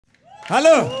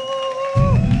Hallo.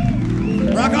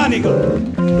 Rock on, Ingo.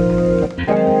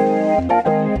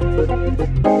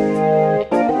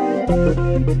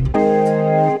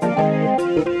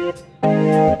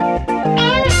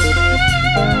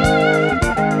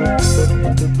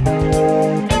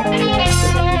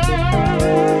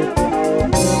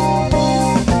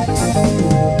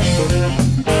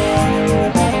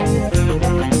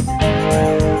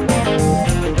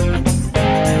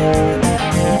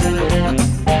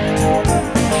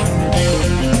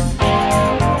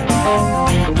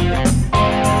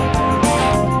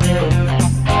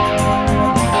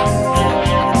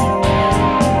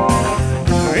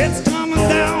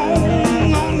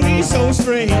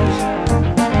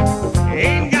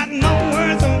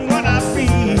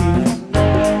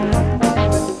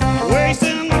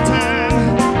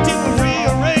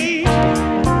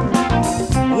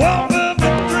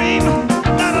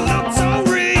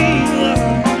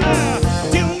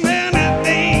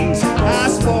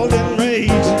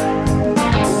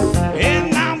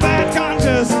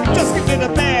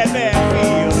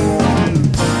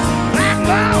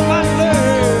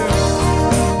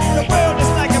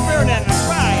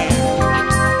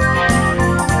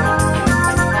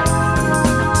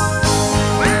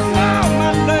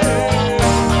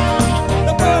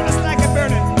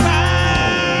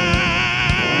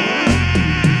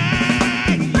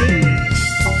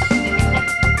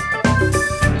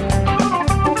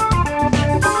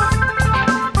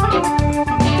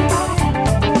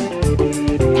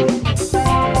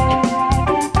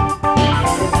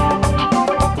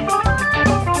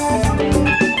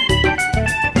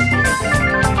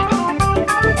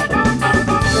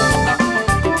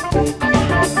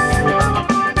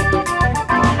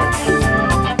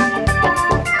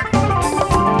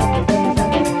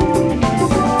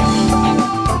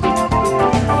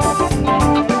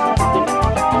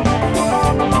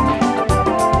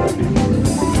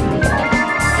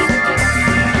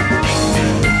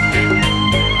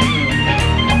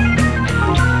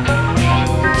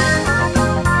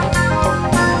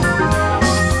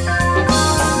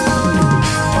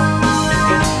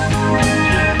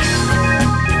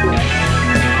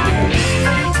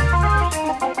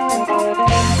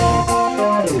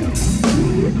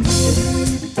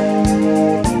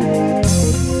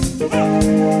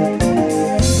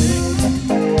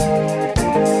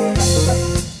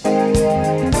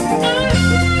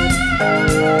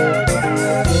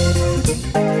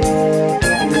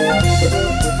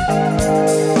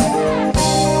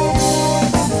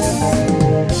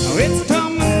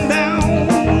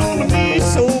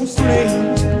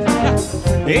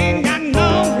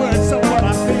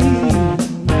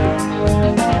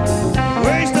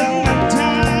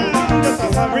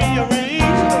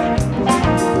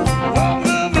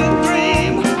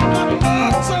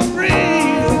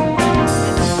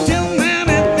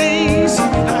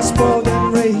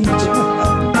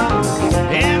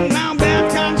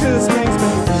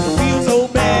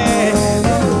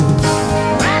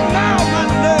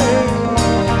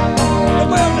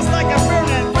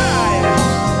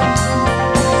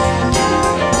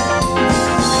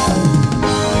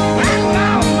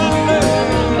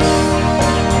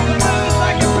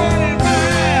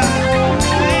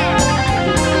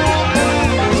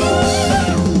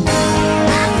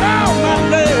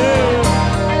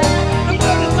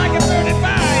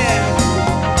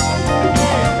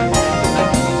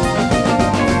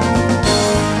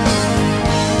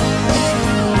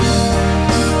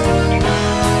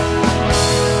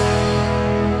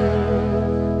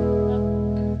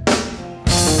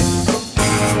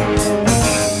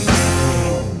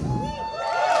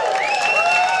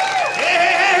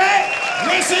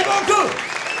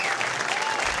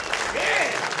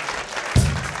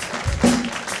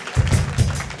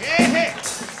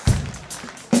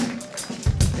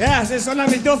 Ja, es ist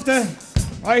unheimlich dufte,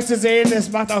 euch zu sehen.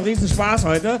 Es macht auch riesen Spaß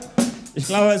heute. Ich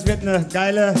glaube, es wird eine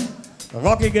geile,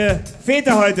 rockige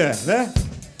Fete heute. Ne?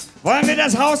 Wollen wir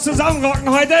das Haus zusammenrocken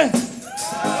heute?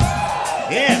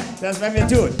 Yeah, das werden wir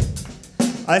tun.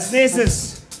 Als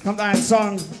nächstes kommt ein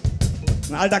Song,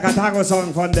 ein alter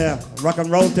Karthago-Song von der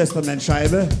Rock'n'Roll Testament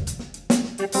Scheibe.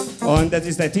 Und das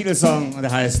ist der Titelsong und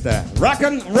der heißt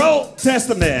Rock'n'Roll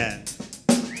Testament.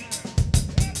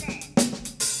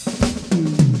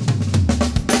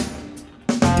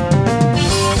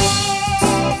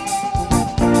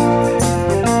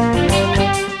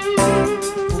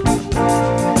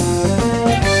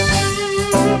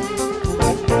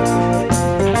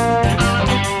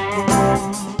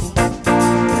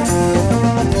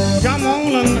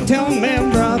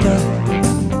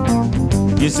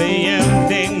 You say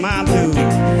everything my blues.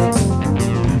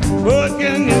 What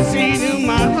can you see to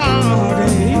my heart?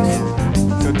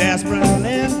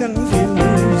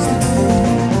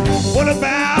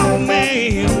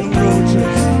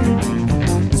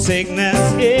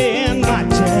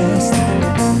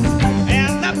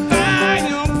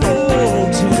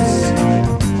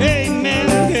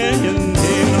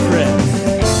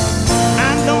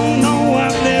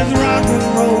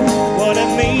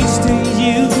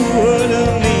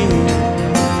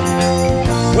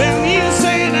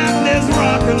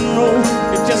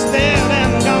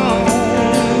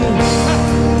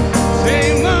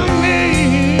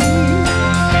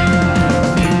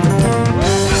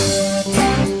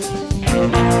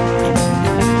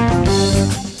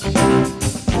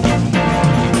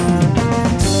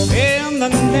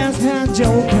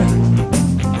 joker.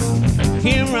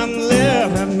 Here I'm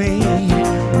living me.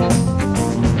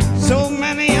 So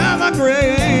many other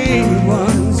great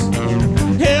ones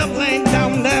have laid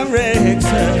down their wrecks.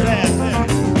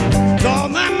 Saw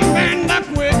them burned up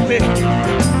quickly,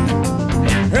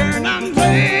 heard them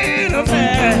play the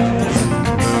fast.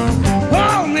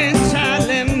 Hold me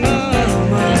tightly,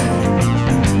 mama,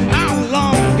 how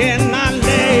long can I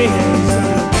last?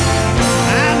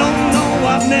 I don't know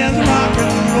what this rock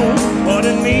and roll, what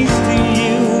it means to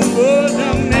you, but to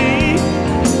me.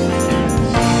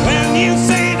 When you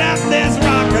say that there's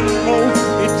rock and roll,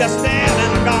 it's just dead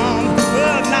and gone,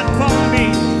 but not for me.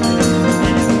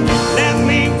 Let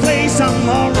me play some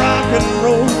more rock and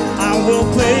roll. I will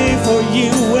play for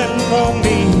you and for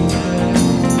me.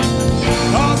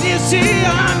 'Cause you see,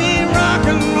 I need rock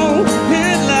and roll.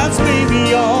 It lets me be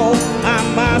all I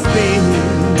must be.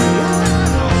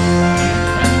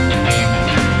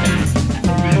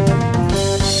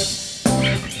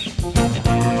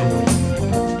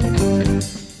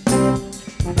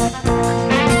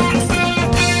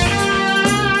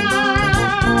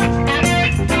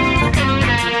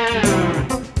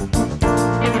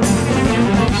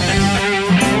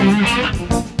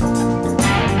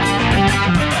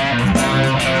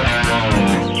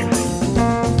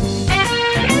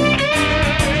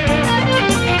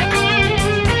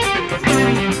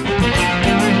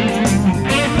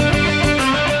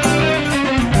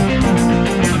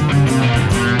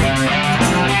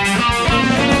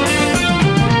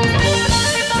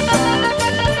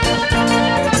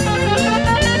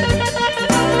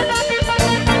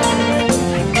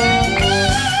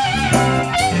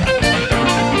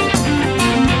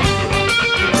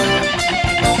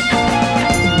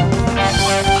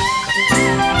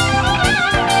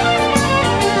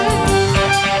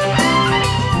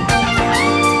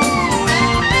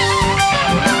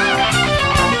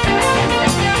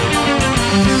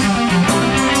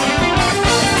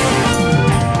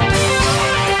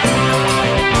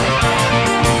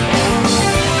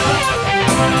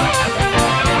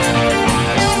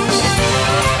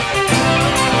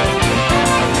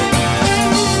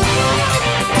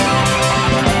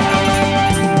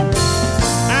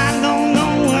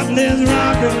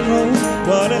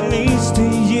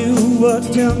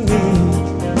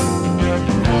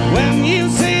 When you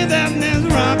say that there's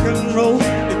rock and roll,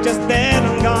 it's just dead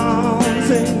and gone.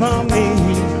 Sing for me.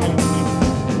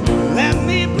 Let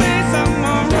me play some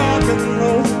more rock and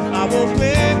roll. I will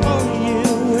play for you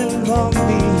and for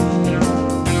me.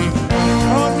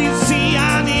 'Cause you see,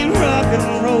 I need rock and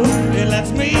roll. It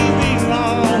lets me be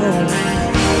long.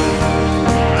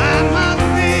 I must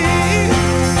be.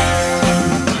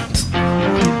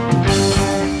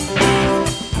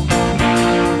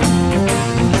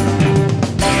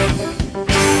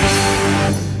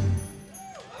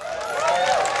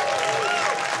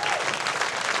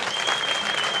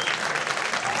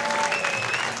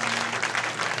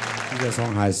 Der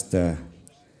Song heißt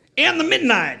In the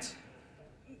Midnight.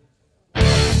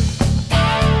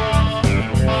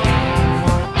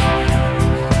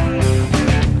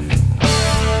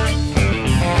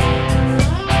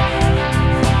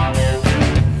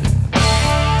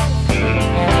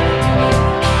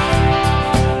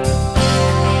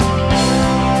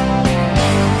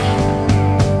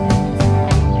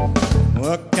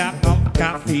 A cup of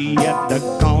coffee at the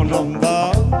corner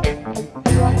bar.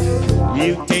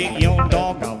 You take your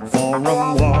dog out for a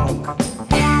walk.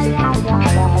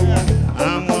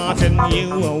 I'm watching you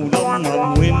out on the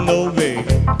window, babe.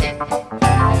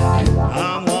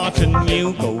 I'm watching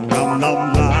you go round the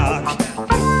block.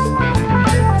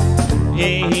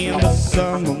 Yeah, in the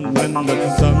summer when the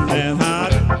sun is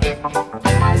hot.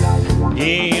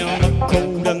 Yeah, in the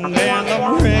cold and then the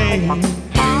rain.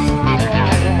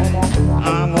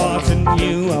 I'm watching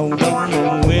you out on the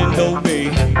window,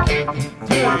 babe.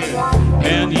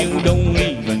 And you don't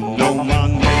even know my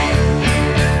name.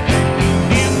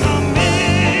 In the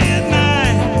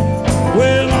midnight,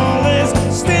 when all is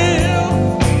still,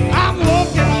 I'm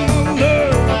looking under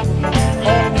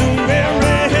all the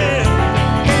very hill.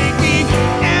 Take the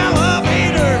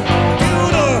elevator to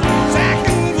the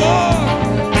second floor,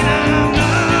 and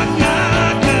I'm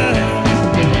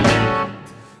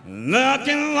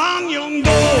knocking on your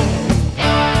door.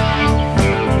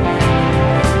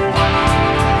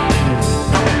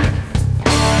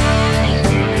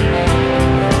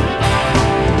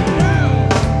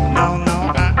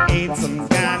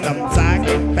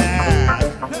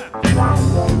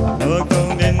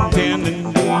 Intending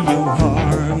to do you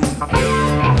harm.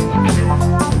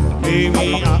 Baby,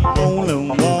 I only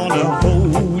wanna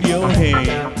hold your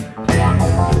hand.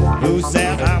 Who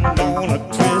said I'm gonna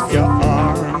twist your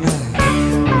arm?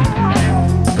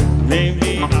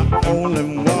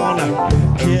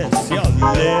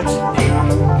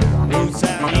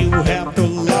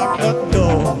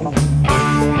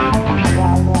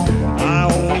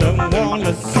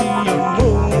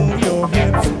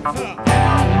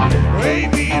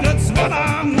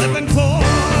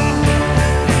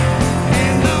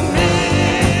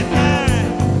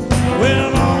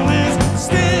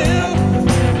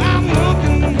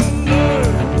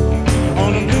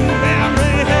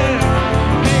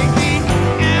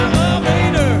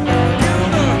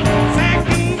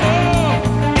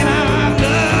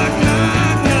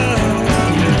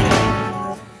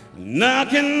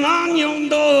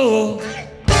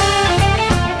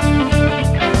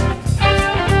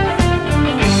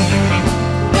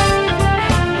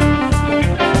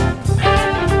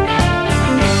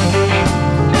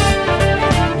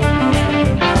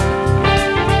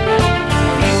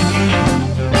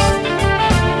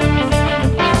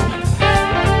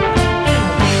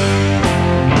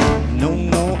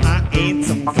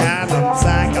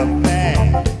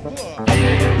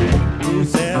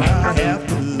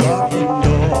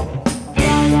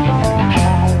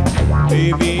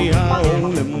 Baby, I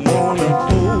only wanna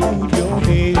hold your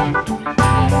hand.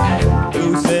 You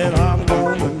said I'm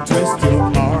gonna twist your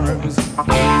arms.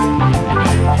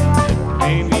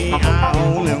 Baby, I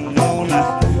only wanna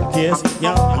kiss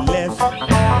your lips.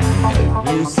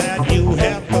 You said you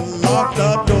have to lock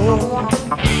the door.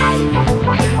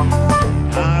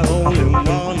 I only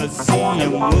wanna see you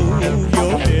move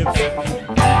your hips.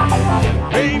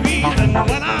 Baby, then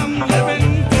what I'm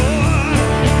living for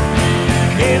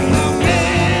in the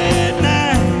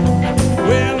midnight,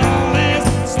 when all is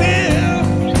still,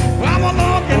 I'm a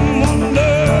looking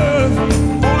wonder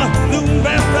on a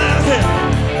bluebell hill.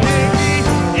 Baby,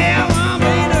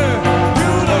 elevator to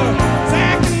the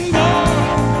second floor,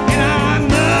 and I'm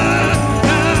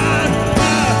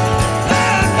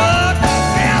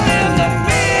in the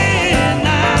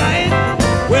midnight,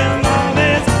 when all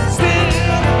is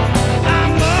still,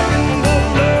 I'm looking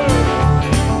wonder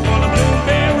on a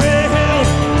blueberry hill.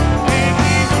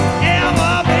 Baby,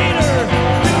 elevator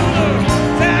to the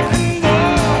second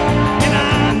floor, and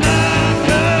I'm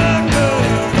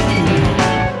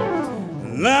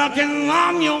knocking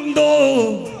on your door.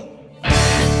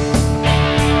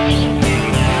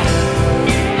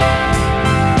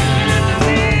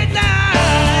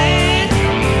 Midnight,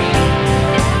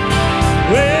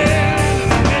 well,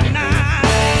 midnight.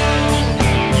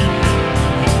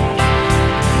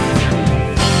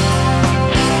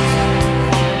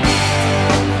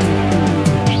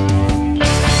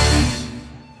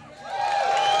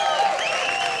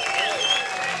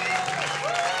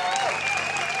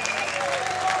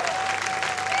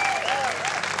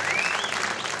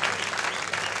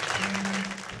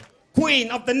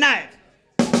 Queen of the night.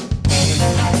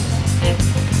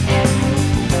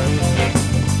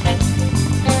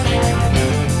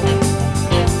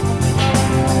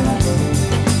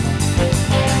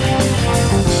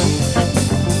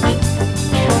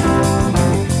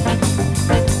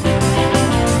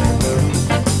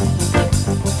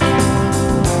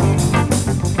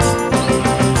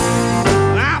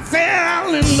 I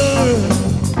fell in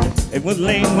love. It was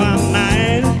late one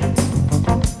night.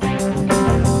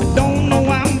 Don't know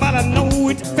why, but I know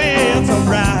it felt so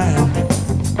right.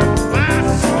 My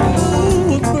soul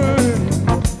was burned,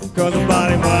 cause the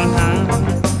body was high.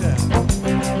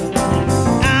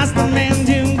 Asked the man to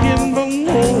give him one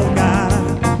more guy.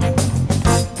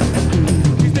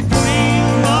 She's the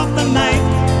queen of the night,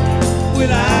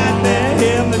 with eyes that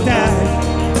hypnotize.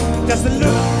 Just a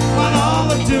look, what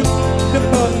all it took to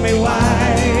put me wise.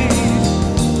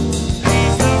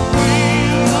 She's the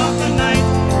queen of the night,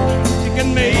 she can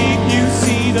make you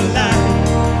see the light.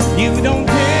 You don't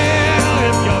care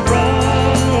if you're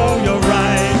wrong or you're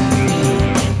right.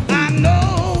 I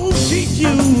know she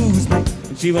used me,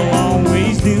 and she will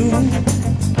always do.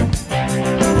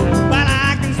 But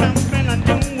I can stop and I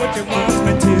do what she wants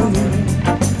me to.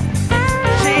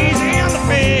 She's in the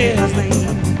best thing,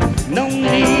 no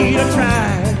need to try.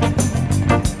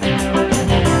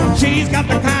 She's got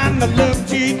the kind of look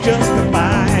she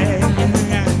justifies.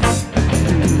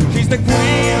 She's the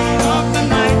queen of the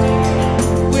night,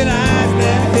 with eyes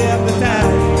that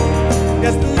hypnotize.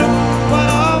 Just look what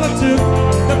all it took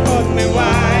to put me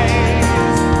wise.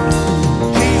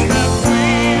 She's the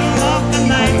queen of the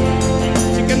night,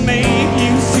 she can make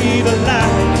you see the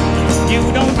light. You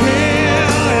don't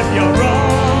care if you're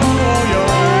wrong or you're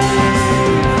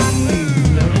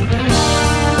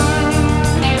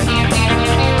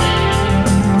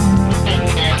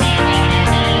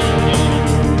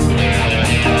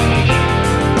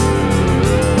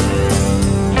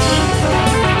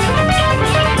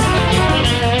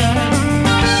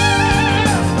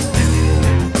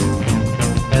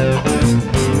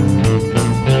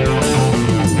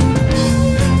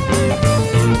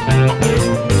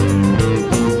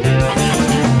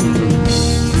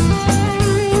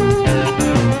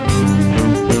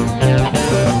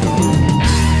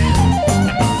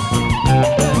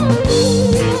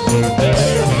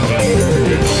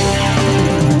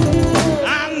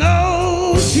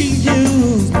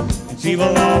she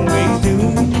will always do.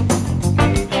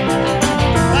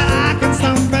 But I can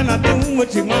stomp and I do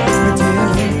what she wants me to.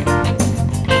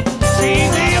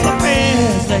 She's in the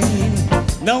best thing,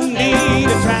 no need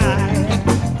to try.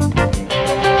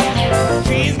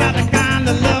 She's got the kind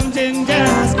of love you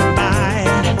just can buy.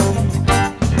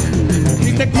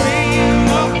 She's the queen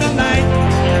of the night,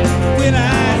 with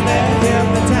eyes that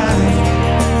hypnotize.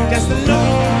 Just a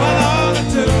look, but all it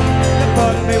took to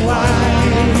put me wise.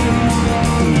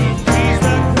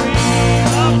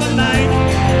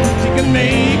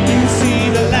 Make you see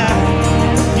the light.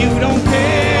 You don't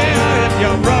care if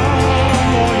you're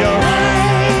wrong or you're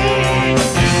right.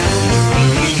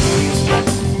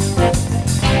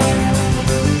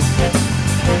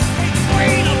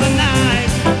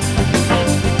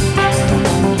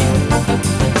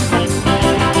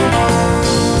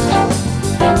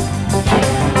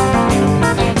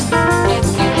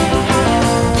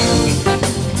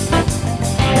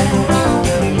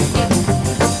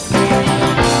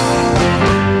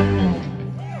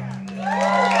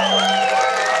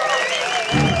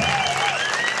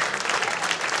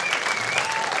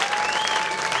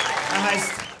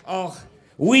 heißt auch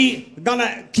We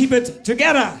Gonna Keep It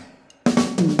Together.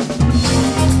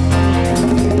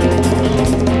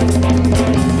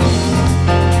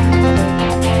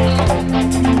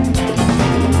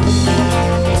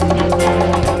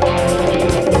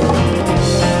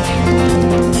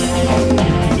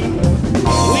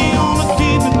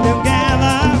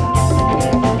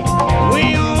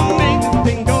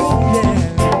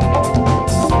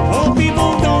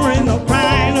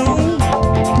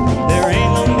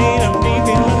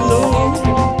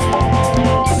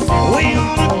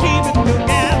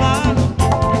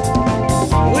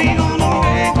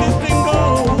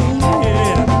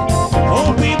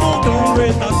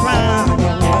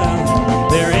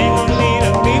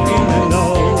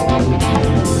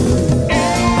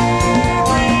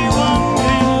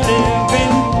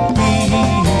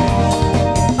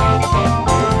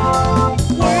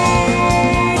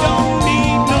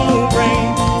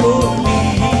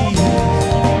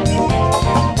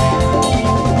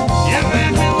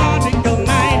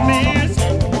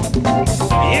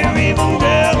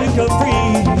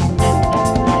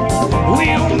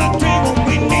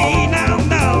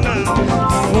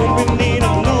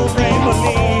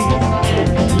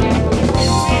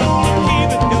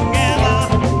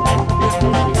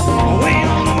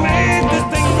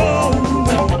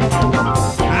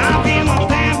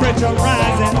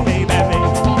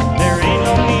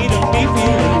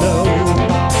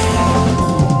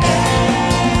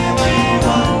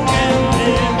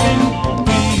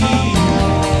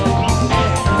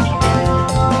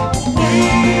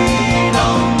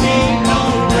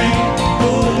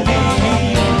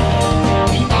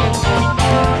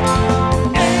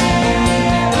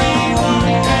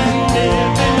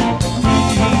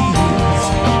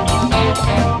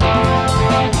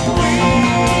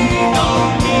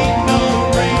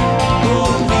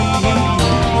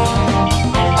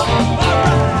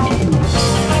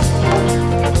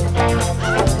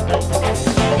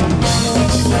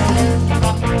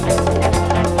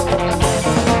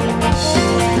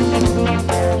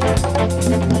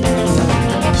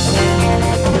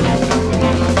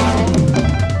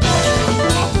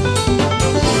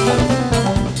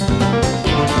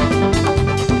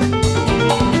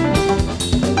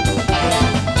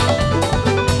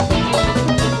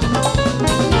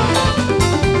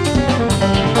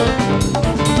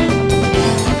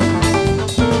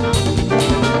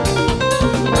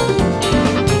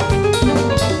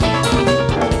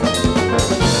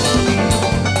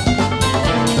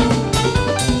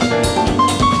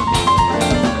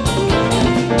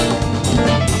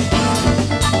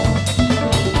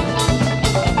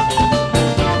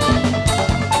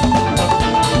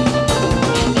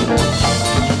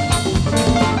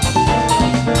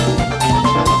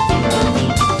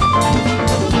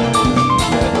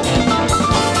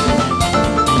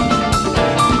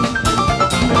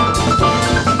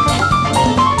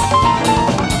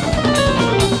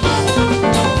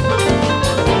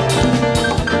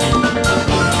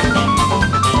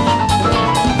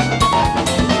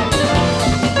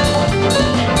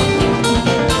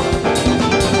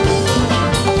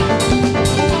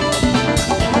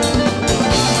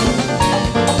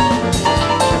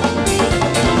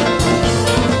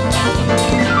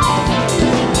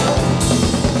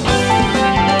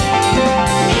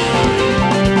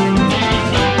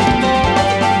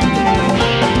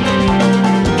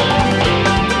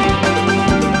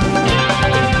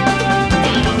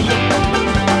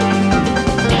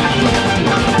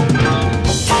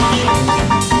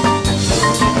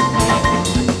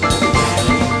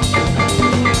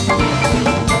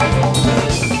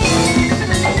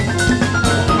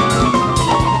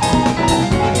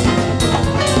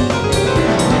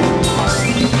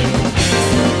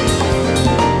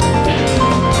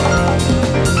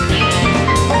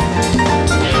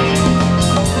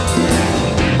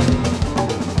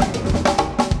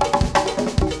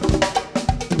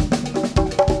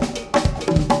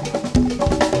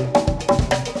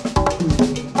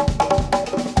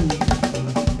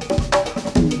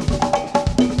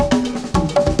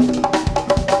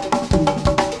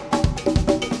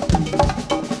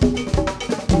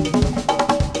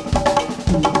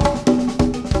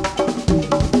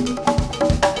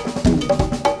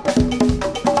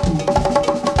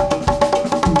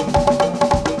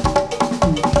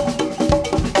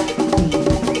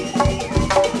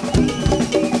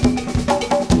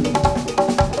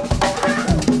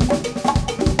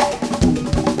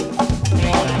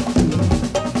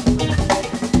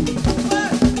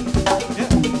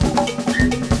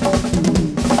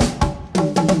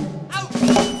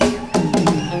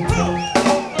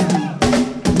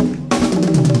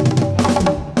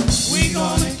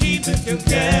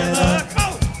 together.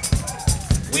 Oh!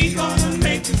 We gonna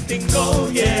make this thing go,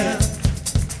 yeah.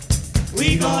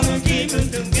 We gonna keep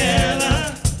it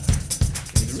together.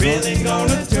 It's really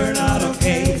gonna turn out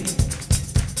okay.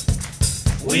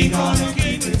 We gonna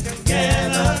keep it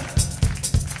together.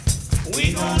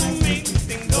 We gonna make this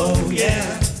thing go,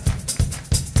 yeah.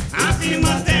 I feel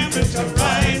my temperature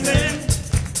rising.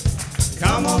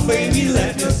 Come on, baby,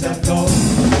 let yourself go.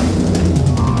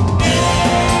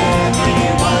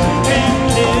 Everyone can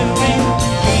live in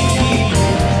peace.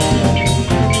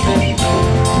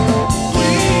 We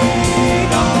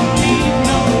don't need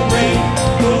no rain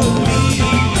police.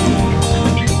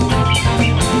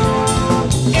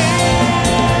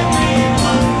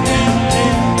 Everyone can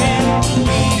live in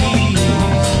peace.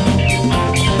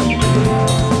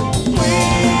 We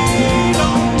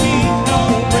don't need no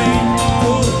rain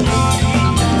police.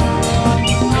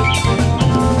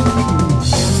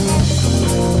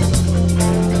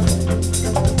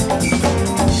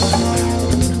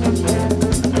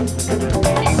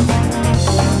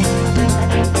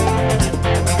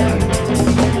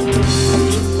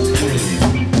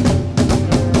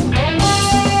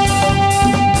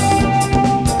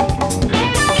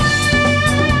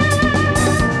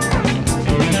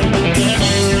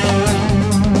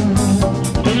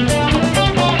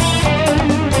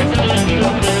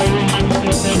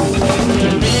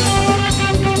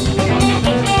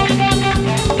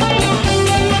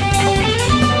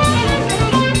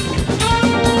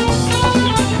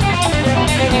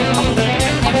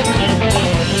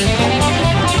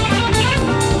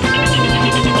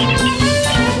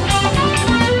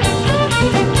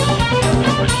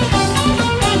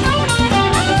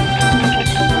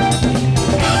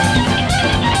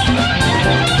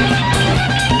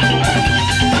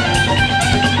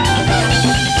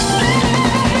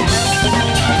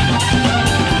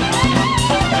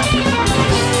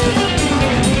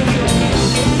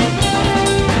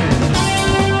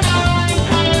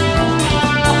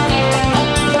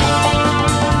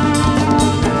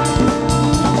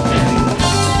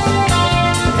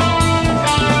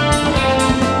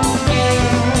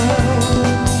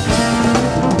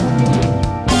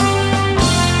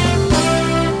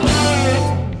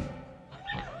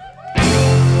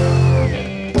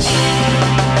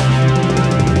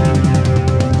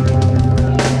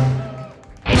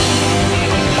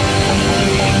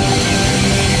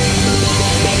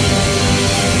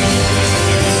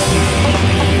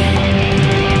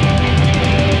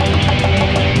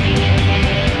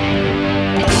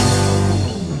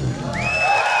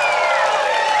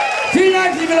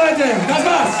 Das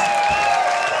war's.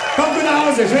 Kommt gut nach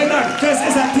Hause. Schönen Dank. Tschüss.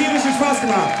 Es hat tierischen Spaß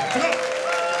gemacht.